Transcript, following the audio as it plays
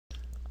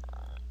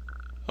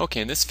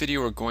Okay, in this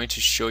video we're going to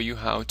show you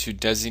how to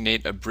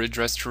designate a bridge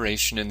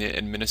restoration in the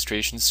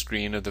administration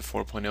screen of the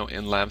 4.0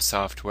 inLAB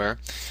software.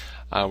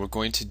 We're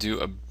going to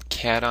do a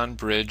CAD-on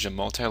bridge, a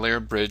multi-layer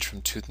bridge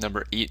from tooth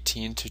number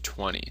 18 to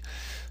 20.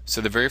 So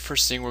the very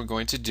first thing we're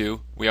going to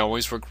do, we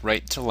always work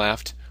right to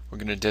left. We're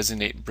going to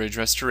designate bridge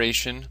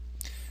restoration,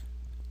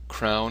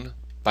 crown,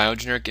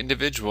 biogeneric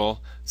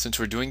individual. Since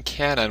we're doing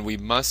CAD-on, we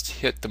must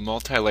hit the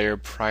multi-layer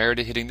prior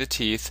to hitting the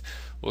teeth.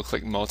 We'll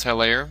click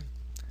multi-layer.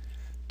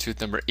 Tooth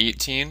number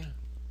 18,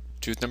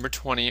 tooth number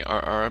 20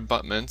 are our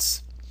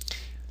abutments.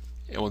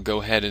 And we'll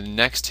go ahead and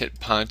next hit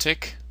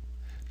Pontic,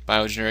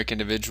 biogeneric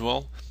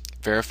individual,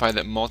 verify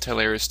that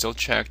multi-layer is still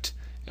checked,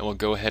 and we'll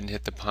go ahead and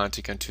hit the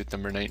Pontic on tooth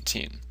number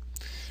 19.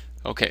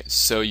 Okay,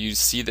 so you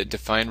see that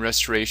define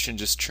restoration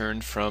just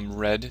turned from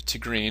red to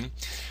green.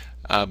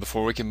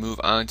 Before we can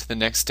move on to the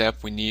next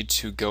step, we need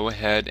to go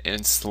ahead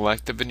and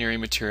select the veneering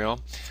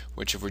material,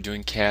 which if we're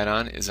doing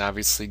CAD-on is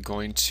obviously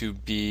going to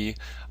be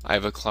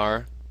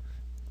Ivoclar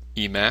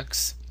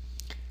Emax.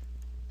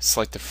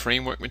 Select the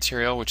framework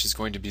material, which is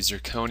going to be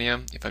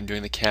zirconia. If I'm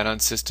doing the CAD-on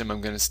system, I'm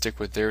going to stick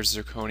with their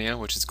zirconia,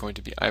 which is going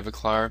to be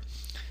Ivoclar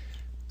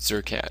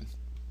Zircad.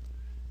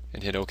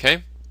 And hit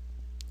OK.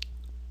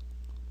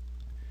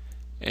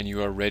 And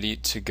you are ready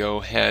to go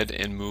ahead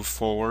and move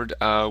forward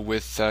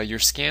with your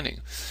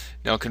scanning.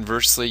 Now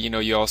conversely,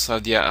 you also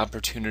have the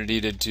opportunity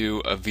to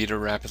do a Vita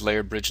rapid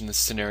layer bridge in this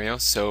scenario.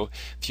 So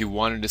if you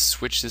wanted to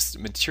switch this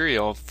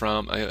material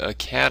from a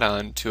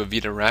CAD-on to a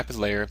Vita rapid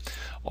layer,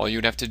 all you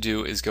would have to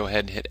do is go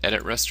ahead and hit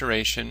Edit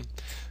Restoration,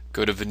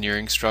 go to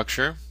Veneering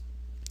Structure.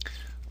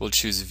 We'll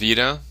choose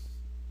Vita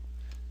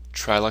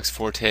Trilux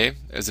Forte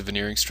as a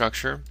veneering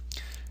structure.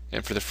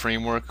 And for the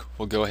framework,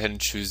 we'll go ahead and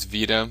choose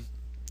Vita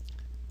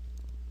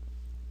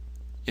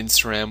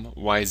Inceram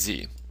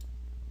YZ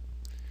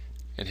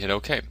and hit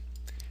OK.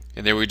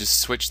 And there we just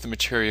switch the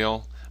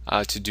material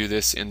to do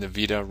this in the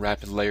Vita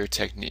rapid layer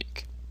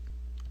technique.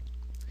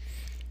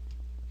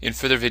 In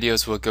further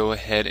videos we'll go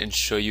ahead and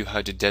show you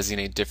how to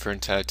designate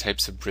different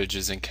types of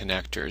bridges and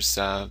connectors.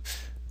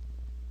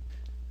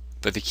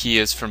 But the key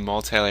is for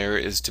multi-layer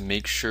is to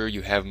make sure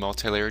you have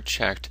multi-layer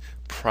checked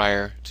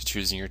prior to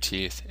choosing your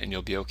teeth and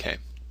you'll be okay.